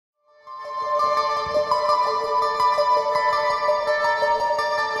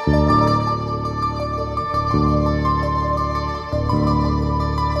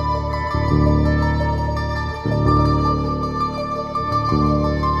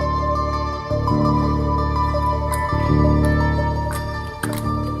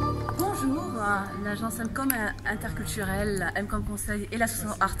l'agence MKomm Interculturel, la MKomm Conseil et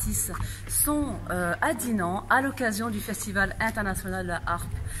l'association artiste sont à Dinan à l'occasion du Festival international de la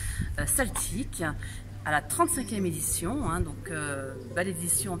harpe celtique à la 35e édition, hein, donc belle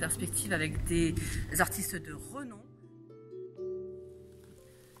édition en perspective avec des artistes de renom.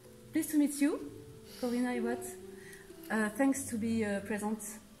 Pleased to meet you, Corrina HEWAT. Thanks to be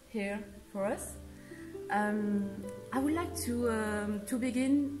present here for us. I would like to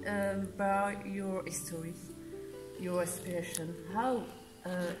begin by your history, your inspiration. How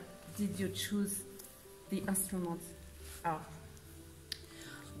did you choose the instrument harp?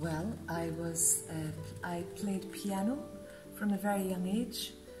 Well, I played piano from a very young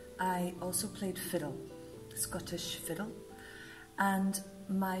age. I also played fiddle, Scottish fiddle, and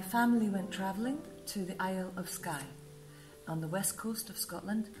my family went travelling to the Isle of Skye on the west coast of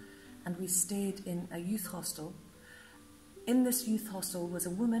Scotland, and we stayed in a youth hostel. In this youth hostel was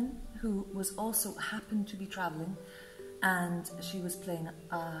a woman who was also happened to be travelling, and she was playing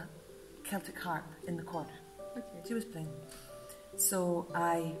a Celtic harp in the corner. Okay. She was playing. So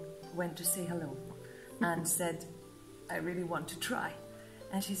I went to say hello and said, I really want to try.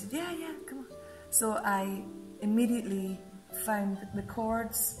 And she said, yeah, come on. So I immediately found the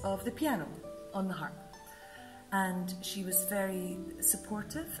chords of the piano on the harp. And she was very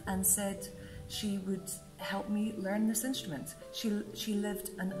supportive and said she would help me learn this instrument. She lived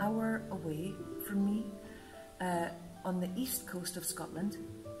an hour away from me on the east coast of Scotland,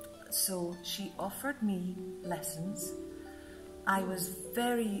 so she offered me lessons. I was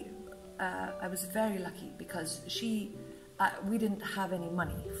very lucky because we didn't have any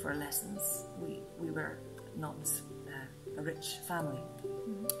money for lessons. We were not a rich family.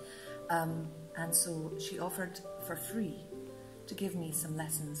 Mm-hmm. And so she offered for free to give me some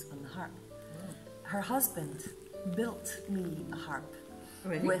lessons on the harp. Wow. Her husband built me a harp.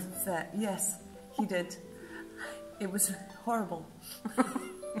 Really? With, yes, he did. It was horrible.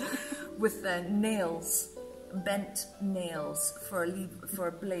 With nails, bent nails for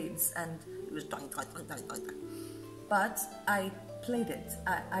blades, and it was doink, doink, doink, doink, doink. But I played it.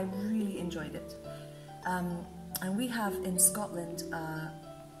 I really enjoyed it. And we have in Scotland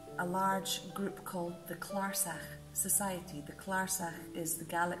a large group called the Clarsach Society. The Clarsach is the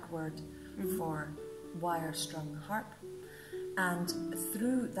Gaelic word for wire-strung harp. And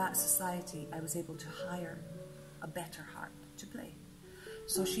through that society, I was able to hire a better harp to play.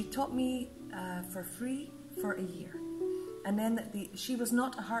 So she taught me for free for a year. And then she was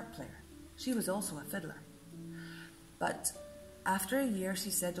not a harp player. She was also a fiddler. But after a year, she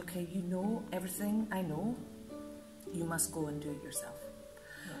said, okay, you know everything I know. You must go and do it yourself.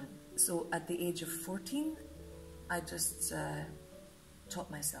 So at the age of 14, I just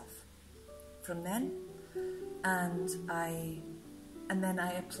taught myself. From then, and then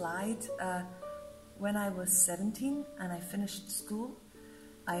I applied when I was 17 and I finished school.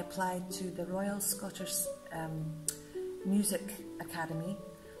 I applied to the Royal Scottish Music Academy,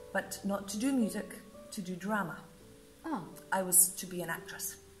 but not to do music, to do drama. Oh. I was to be an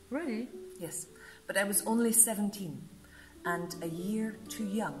actress. Really? Yes, but I was only 17. And a year too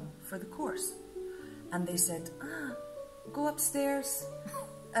young for the course. And they said, go upstairs,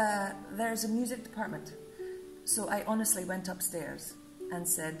 there's a music department. So I honestly went upstairs and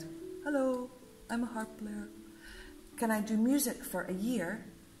said, hello, I'm a harp player. Can I do music for a year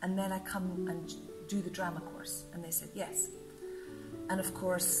and then I come and do the drama course? And they said, yes. And of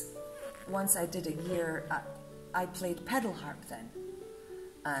course, once I did a year, I played pedal harp then.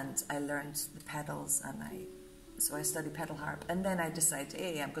 And I learned the pedals, and so I studied pedal harp, and then I decided,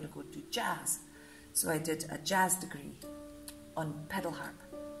 hey, I'm going to go do jazz. So I did a jazz degree on pedal harp.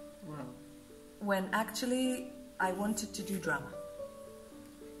 Wow. When actually I wanted to do drama.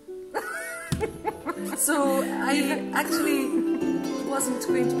 So I actually wasn't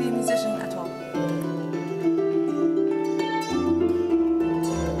going to be a musician at all.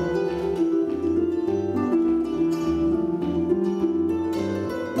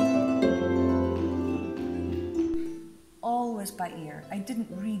 By ear. I didn't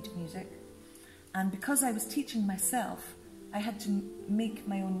read music, and because I was teaching myself, I had to make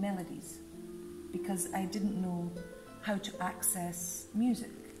my own melodies because I didn't know how to access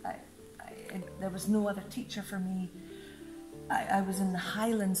music. There was no other teacher for me. I was in the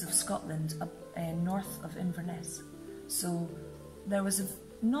Highlands of Scotland, north of Inverness, so there was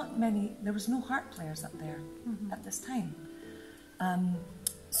no harp players up there at this time.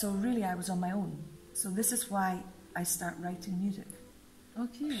 So really I was on my own. So this is why I start writing music.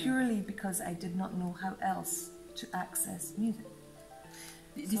 Okay. Purely because I did not know how else to access music.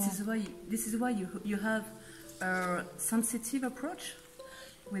 This is why you have a sensitive approach.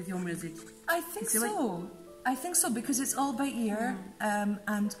 with your music? I think so. I think so, because it's all by ear,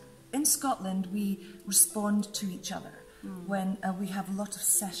 and in Scotland we respond to each other when we have a lot of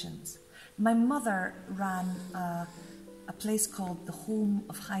sessions. My mother ran a place called the Home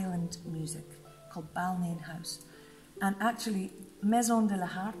of Highland Music, called Balnain House, and actually Maison de la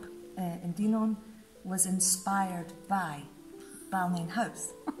Harpe in Dinan was inspired by Balnain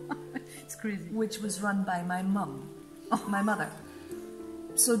House. It's crazy. Which was run by my mum, my mother.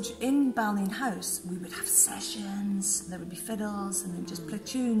 So in Balnain House, we would have sessions, there would be fiddles, and then just play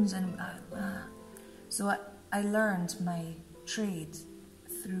tunes. And so I learned my trade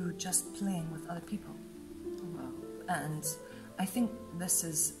through just playing with other people. Wow. And I think this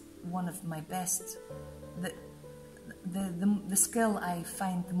is one of my best, the skill I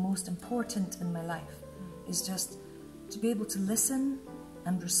find the most important in my life is just to be able to listen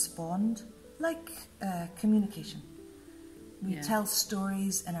and respond, like communication. We tell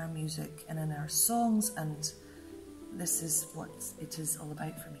stories in our music and in our songs, and this is what it is all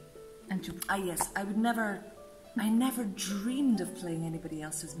about for me. And to yes, I never dreamed of playing anybody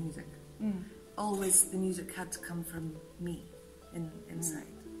else's music. Always the music had to come from me inside.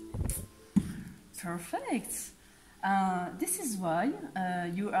 Perfect. This is why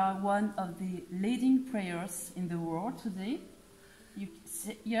you are one of the leading players in the world today. You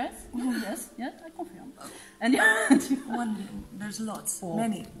say, yes, yes, I confirm. And there's lots,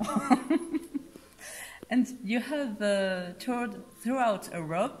 many. And you have toured throughout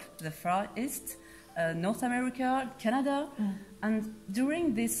Europe, the Far East, North America, Canada, and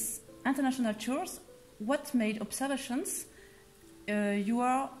during these international tours, what made observations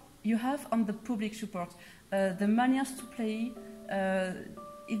you have on the public support, the manias to play?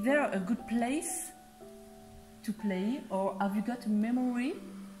 Is there a good place to play, or have you got a memory,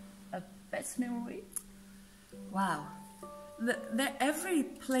 a best memory? Wow. Every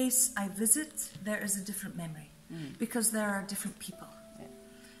place I visit, there is a different memory, because there are different people,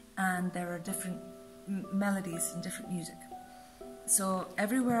 and there are different melodies and different music. So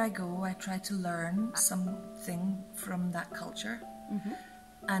everywhere I go, I try to learn something from that culture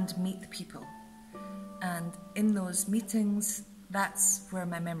and meet the people. And in those meetings, that's where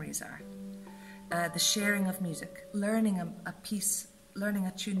my memories are. The sharing of music, learning a piece, learning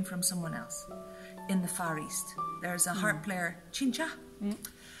a tune from someone else. In the Far East, there's a harp player, Chincha,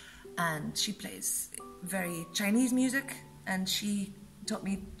 and she plays very Chinese music, and she taught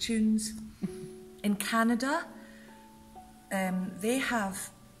me tunes. In Canada, they have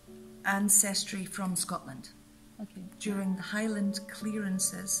ancestry from Scotland. Okay. During the Highland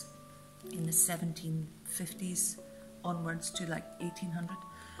clearances in the 1750s onwards to like 1800,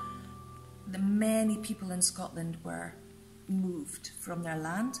 many people in Scotland were moved from their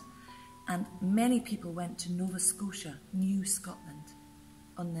land, and many people went to Nova Scotia, New Scotland,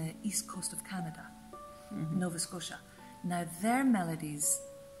 on the east coast of Canada, Nova Scotia. Now their melodies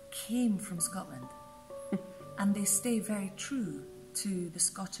came from Scotland, and they stay very true to the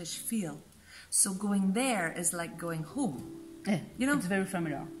Scottish feel. So going there is like going home. Yeah, you know, it's very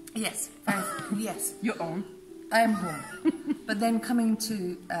familiar. Yes, yes. Your own. I am home. But then coming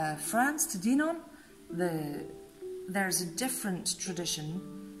to France, to Dinan, there's a different tradition,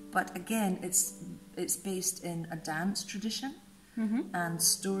 but again, it's based in a dance tradition and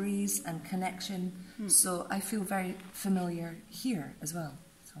stories and connection. So I feel very familiar here as well.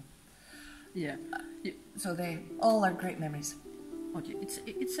 So, yeah. So they all are great memories. Okay,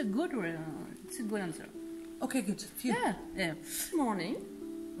 it's a good answer. Okay, good. Phew. Yeah. This morning,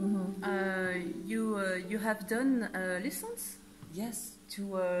 you have done lessons. Yes.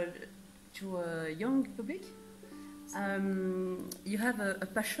 To a young public. You have a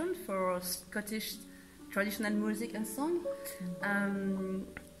passion for Scottish traditional music and song, and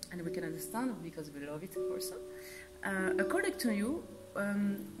we can understand because we love it also. According to you,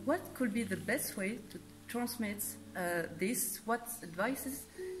 what could be the best way to transmit this? What advices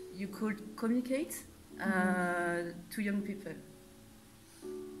you could communicate to young people?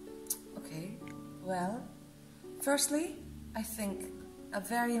 Okay, well, firstly, I think a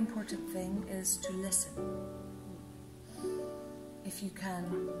very important thing is to listen. If you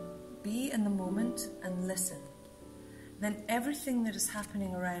can be in the moment and listen, then everything that is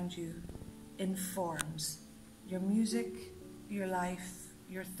happening around you informs your music, your life,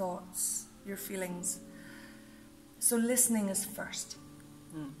 your thoughts, your feelings. So listening is first.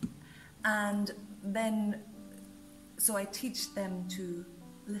 And then, so I teach them to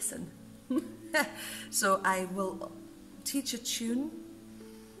listen. So I will teach a tune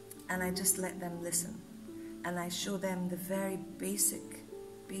and I just let them listen. And I show them the very basic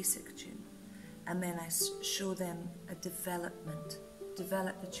tune. And then I show them a development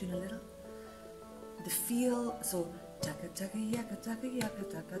develop the tune a little. The feel, so taka taka yaka taka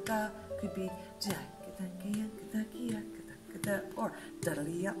da could be jaka taka yaka taka yaka taka da, or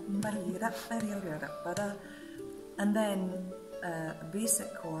dadali ya badali da badali da bada, and then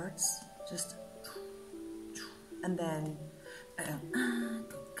basic chords, just, and then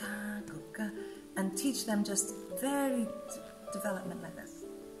and teach them just very development like this,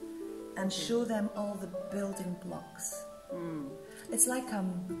 and show them all the building blocks. It's like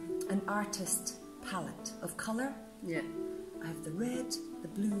an artist palette of colour. Yeah. I have the red, the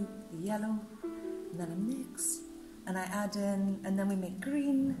blue, the yellow, and then I mix, and I add in, and then we make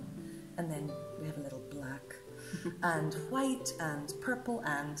green, and then we have a little black, and white, and purple,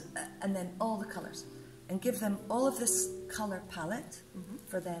 and then all the colours, and give them all of this colour palette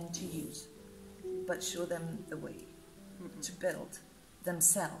for them to use, but show them the way to build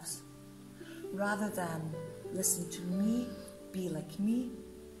themselves, rather than listen to me, be like me.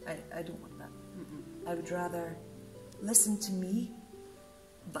 I don't want that. I would rather listen to me,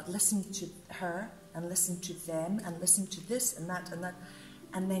 but listen to her, and listen to them, and listen to this and that,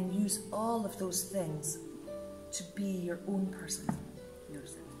 and then use all of those things to be your own person.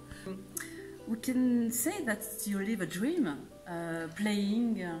 Yourself. We can say that you live a dream,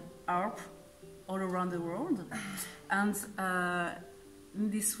 playing harp all around the world, and in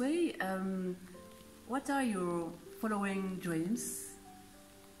this way, what are your following dreams?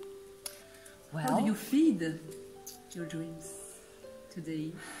 Well, how do you feed your dreams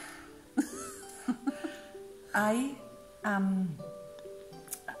today? I am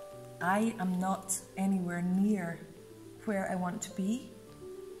not anywhere near where I want to be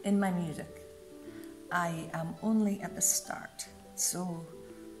in my music. I am only at the start. So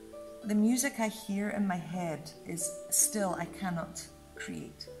the music I hear in my head is still I cannot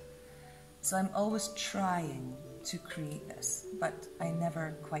create. So I'm always trying to create this, but I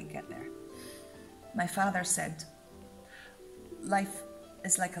never quite get there. My father said, life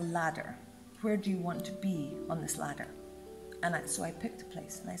is like a ladder. Where do you want to be on this ladder? And so I picked a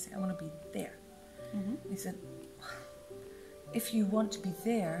place, and I said, I want to be there. He said, if you want to be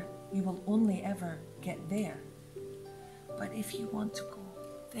there, you will only ever get there. But if you want to go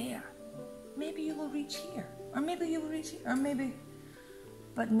there, maybe you will reach here, or maybe you will reach here, or maybe,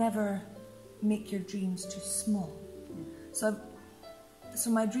 but never make your dreams too small. So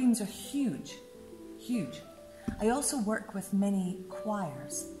my dreams are huge, huge. I also work with many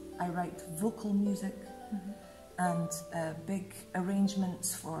choirs. I write vocal music and big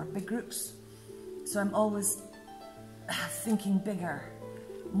arrangements for big groups. So I'm always thinking bigger,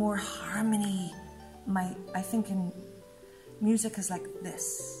 more harmony. I think in music is like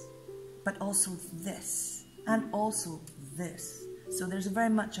this, but also this, and also this. So there's very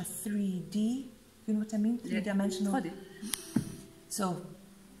much a 3D, you know what I mean? Three-dimensional. 3D. So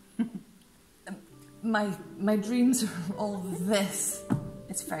my dreams are all this.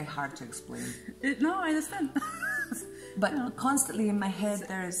 It's very hard to explain. No, I understand. But constantly in my head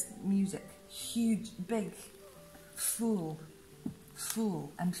there is music. Huge, big, full,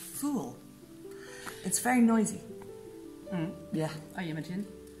 and full. It's very noisy. Yeah. I imagine.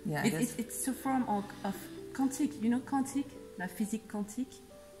 Yeah, it's a form of quantique. You know quantique? La physique quantique?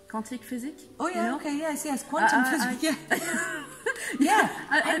 Quantique physique? Oh yeah, you know? Okay, yes, quantum physics. Yeah. Yeah,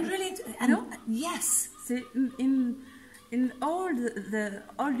 I'm really... You know? Yes. C'est in all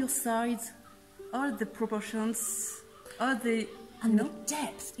all your sides, all the proportions, all the... And the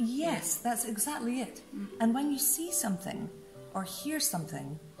depth, yes, that's exactly it. And when you see something or hear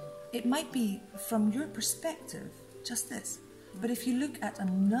something, it might be from your perspective, just this. But if you look at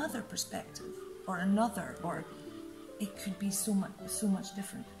another perspective, or another, or it could be so much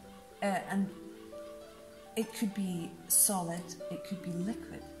different. And it could be solid, it could be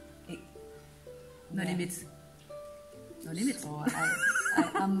liquid. No limits. No limits. So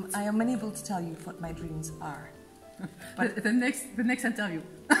I am unable to tell you what my dreams are. But the next interview.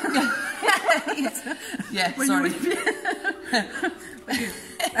 Yes. Yeah, sorry.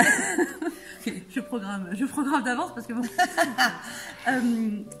 Okay, je programme d'avance parce que bon.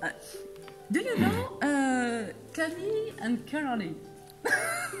 Do you know Camille and Caroline?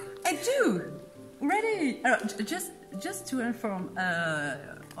 I do. Really? Alors, just to inform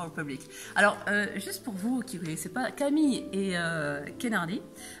our public. Alors, juste pour vous qui ne connaissez pas, Camille et Kennarly,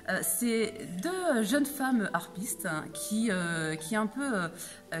 c'est deux jeunes femmes harpistes qui un peu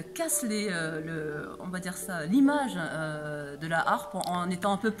cassent on va dire ça, l'image de la harpe en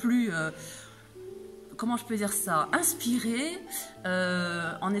étant un peu plus, comment je peux dire ça, inspirées,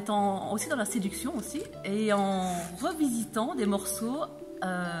 en étant aussi dans la séduction aussi, et en revisitant des morceaux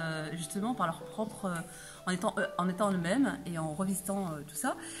justement par leur propre, en étant eux-mêmes et en revisitant tout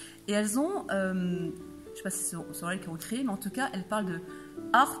ça. Et elles ont, je ne sais pas si c'est elles qui ont créé, mais en tout cas, elles parlent de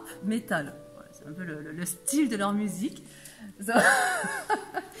harpe métal. Voilà, c'est un peu le style de leur musique.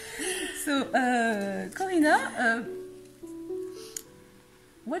 So, Corrina,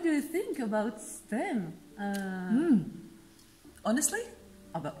 what do you think about them? Honestly?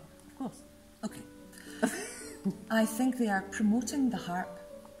 Of course. Okay. I think they are promoting the harp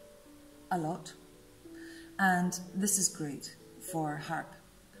a lot, and this is great for harp.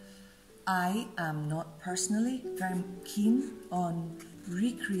 I am not personally very keen on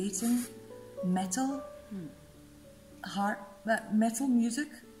recreating metal metal music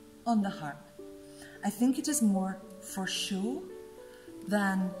on the harp. I think it is more for show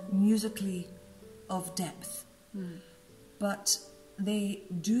than musically of depth. But they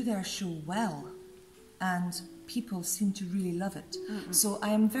do their show well, and people seem to really love it. So I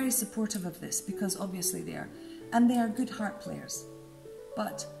am very supportive of this, because obviously they are good harp players.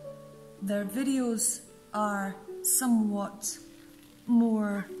 But their videos are somewhat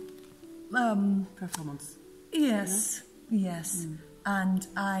more Performance. Yes, yes. And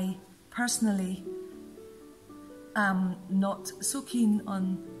I personally am not so keen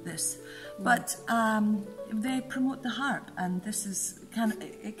on this. But they promote the harp, and this is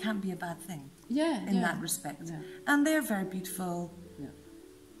it can't be a bad thing. In that respect. Yeah. And they're very beautiful. Yeah.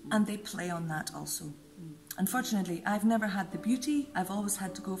 And they play on that also. Unfortunately, I've never had the beauty. I've always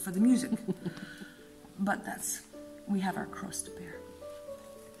had to go for the music. But we have our cross to bear.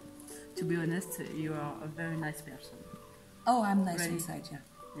 To be honest, you are a very nice person. Oh, I'm nice inside, yeah.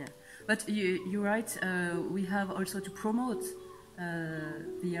 Yeah. But you're right, we have also to promote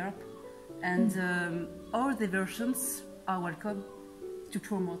the harp, and all the versions are welcome to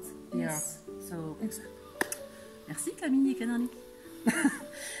promote the harp. So, exactly. Merci Camille et Canani.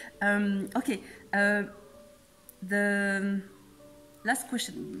 Okay, the last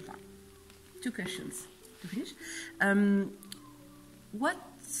question, 2 questions to finish.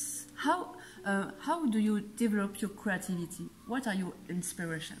 How do you develop your creativity? What are your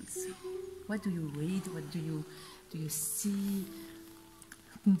inspirations? What do you read? What do you see?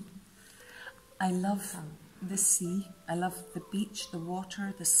 I love the sea. I love the beach, the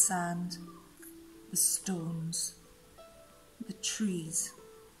water, the sand, the stones, the trees,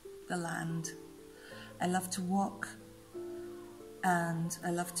 the land. I love to walk, and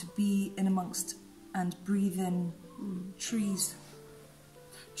I love to be in amongst and breathe in trees.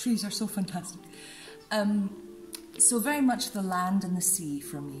 Trees are so fantastic. So very much the land and the sea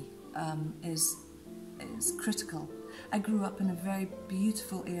for me is critical. I grew up in a very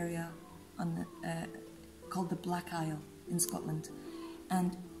beautiful area called the Black Isle in Scotland,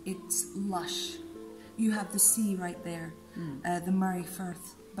 and it's lush. You have the sea right there, the Moray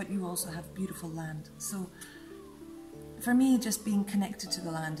Firth, but you also have beautiful land. So for me, just being connected to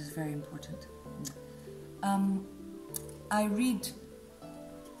the land is very important. I read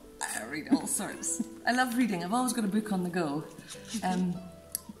all sorts. I love reading. I've always got a book on the go.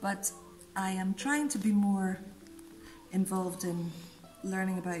 But I am trying to be more involved in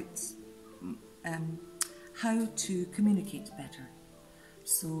learning about how to communicate better.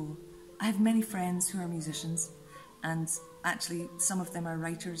 So I have many friends who are musicians, and actually some of them are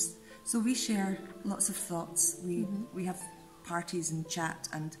writers. So we share lots of thoughts. We have parties and chat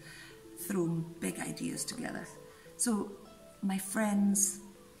and throw big ideas together. So my friends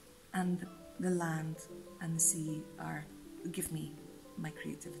and the land and the sea give me my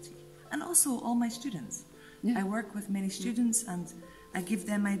creativity. And also all my students. Yeah. I work with many students, and I give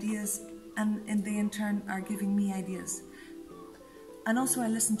them ideas, and they in turn are giving me ideas. And also I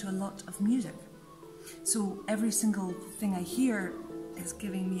listen to a lot of music. So every single thing I hear is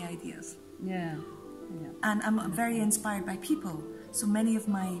giving me ideas. Yeah. And I'm very inspired by people. So many of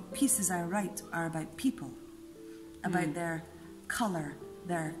my pieces I write are about people, about their colour,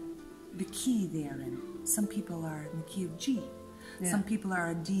 the key they are in. Some people are in the key of G. Yeah. Some people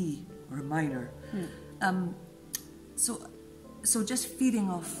are a D or a minor. So just feeding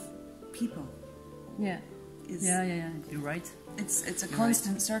off people. Yeah. You're right. It's a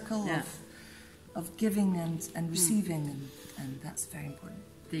constant circle of giving and receiving, and that's very important.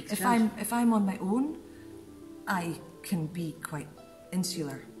 If I'm on my own, I can be quite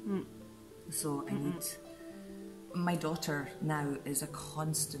insular. So I need. My daughter now is a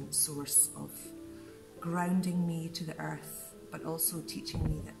constant source of grounding me to the earth, but also teaching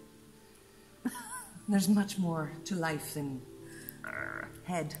me that there's much more to life than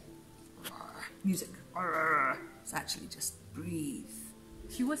head, music. It's actually just breathe.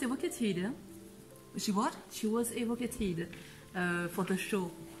 She was evocative. She what? She was evocative. for the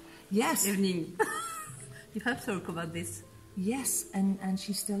show. Yes. Evening. You have talked about this. Yes, and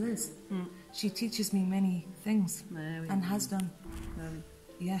she still is. She teaches me many things and has done.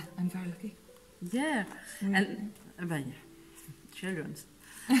 Yeah, I'm very lucky. Yeah, and children.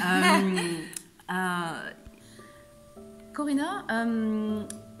 Corrina,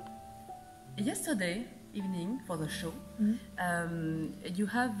 yesterday evening for the show,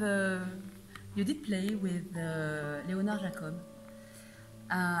 you did play with Leonard JACOME,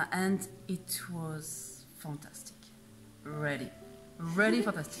 and it was fantastic. Really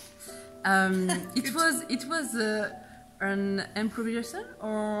fantastic. It was an improvisation,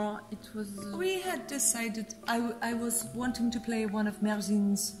 or it was... We had decided, I was wanting to play one of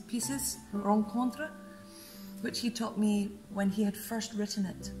Merzin's pieces, Rencontre, which he taught me when he had first written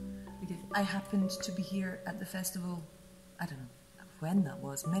it. Okay. I happened to be here at the festival, I don't know when that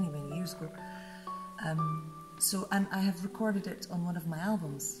was, many years ago. And I have recorded it on one of my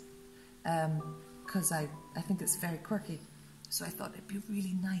albums, because I think it's very quirky. So I thought it'd be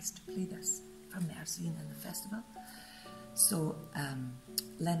really nice to play this for Merzine in the festival. So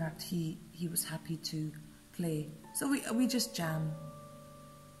Leonard, he was happy to play. So we just jam.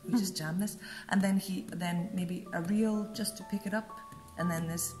 We just jam this, and then maybe a reel just to pick it up, and then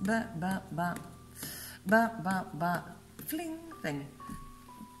this ba ba ba ba ba ba fling thing.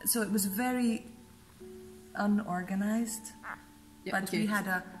 So it was very unorganized, but okay.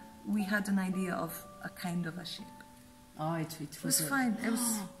 we had an idea of a kind of a shape. Oh, it was fine.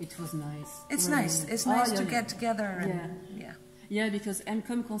 It was nice. It's nice. It's nice to get together. And, yeah, because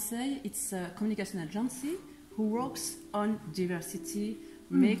MKomm Conseil, it's a communication agency who works on diversity,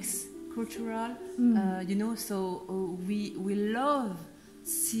 mix, cultural. You know, so we love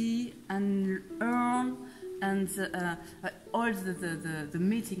see and learn and all the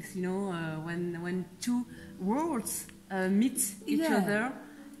meetings. You know, when two worlds meet each other,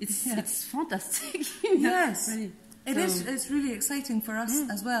 it's fantastic. Yes. Really. It is. It's really exciting for us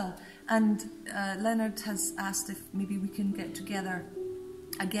as well. And Leonard has asked if maybe we can get together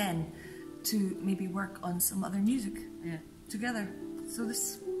again to maybe work on some other music together. So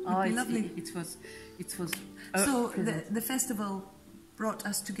this would be lovely. It was. So the festival brought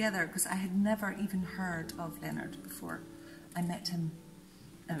us together because I had never even heard of Leonard before I met him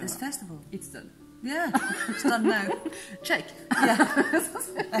at this festival. It's done. Yeah, it's done now. Check. Yeah,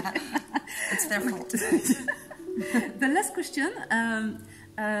 it's their fault. The last question.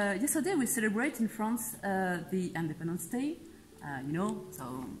 Yesterday we celebrate in France the Independence Day. You know,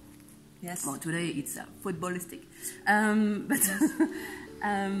 so yes. Well, today it's footballistic. But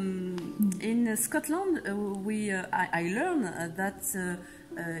in Scotland, I learned that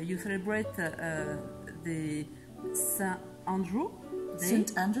you celebrate the St. Andrew Day.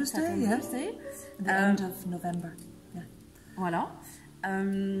 St. Andrew's Day, Day. The end of November. Yeah. Voilà.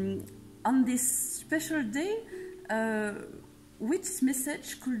 On this special day, which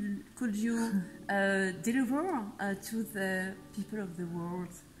message could you deliver to the people of the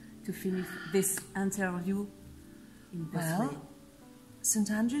world to finish this interview in this way? St.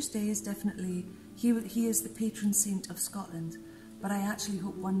 Andrew's Day is definitely, he is the patron saint of Scotland, but I actually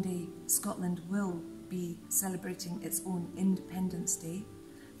hope one day Scotland will be celebrating its own Independence Day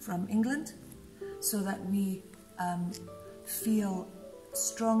from England, so that we feel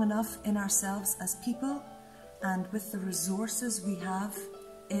strong enough in ourselves as people and with the resources we have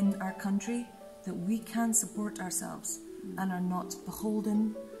in our country that we can support ourselves and are not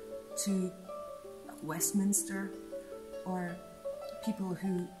beholden to Westminster or people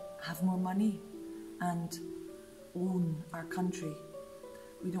who have more money and own our country.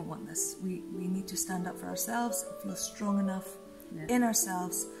 We don't want this. We need to stand up for ourselves and feel strong enough in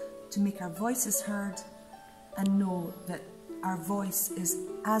ourselves to make our voices heard and know that our voice is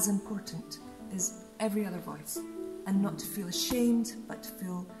as important as every other voice, and not to feel ashamed but to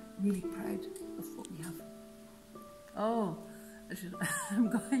feel really proud of what we have. Oh, I'm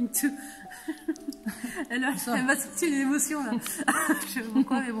going to... Elle m'a sorti une émotion là. Je sais pas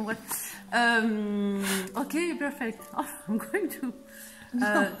pourquoi, mais bon bref. Okay, perfect. Oh, I'm going to...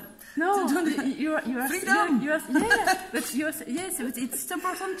 No, you are freedom. But yes, it's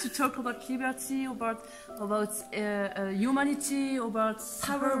important to talk about liberty, about humanity, about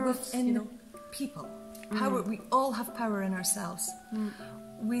power within people. Power. We all have power in ourselves.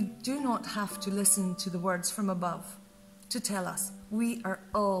 We do not have to listen to the words from above to tell us. We are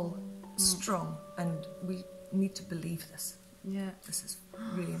all strong, and we need to believe this. Yeah, this is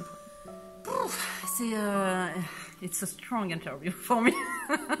really important. It's a strong interview for me.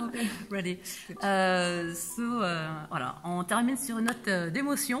 Okay. Ready. Voilà, on termine sur une note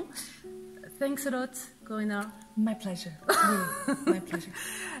d'émotion. Thanks a lot, Corrina. My pleasure. Really, my pleasure.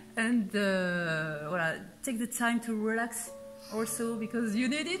 And voilà, take the time to relax also because you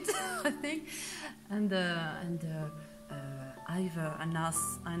need it, I think. And I've a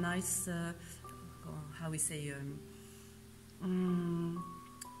nice how we say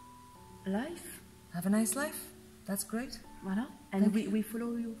life. Have a nice life. That's great. Voilà. And we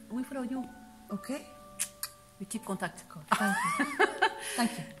follow you. We follow you. Okay. We keep contact. Thank you.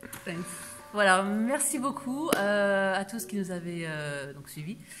 Thank you. Thanks. Voilà, merci beaucoup à tous qui nous avez donc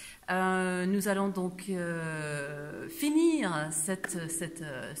suivis. Nous allons donc finir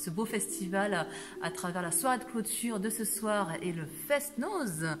ce beau festival à travers la soirée de clôture de ce soir et le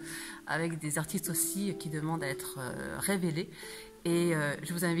Fest-Noz, avec des artistes aussi qui demandent à être révélés. Et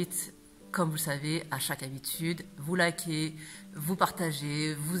je vous invite, comme vous le savez, à chaque habitude, vous likez, vous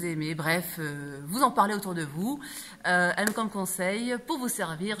partagez, vous aimez, bref, vous en parlez autour de vous. MKomm conseil pour vous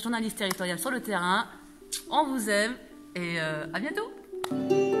servir, journaliste territorial sur le terrain. On vous aime et à bientôt.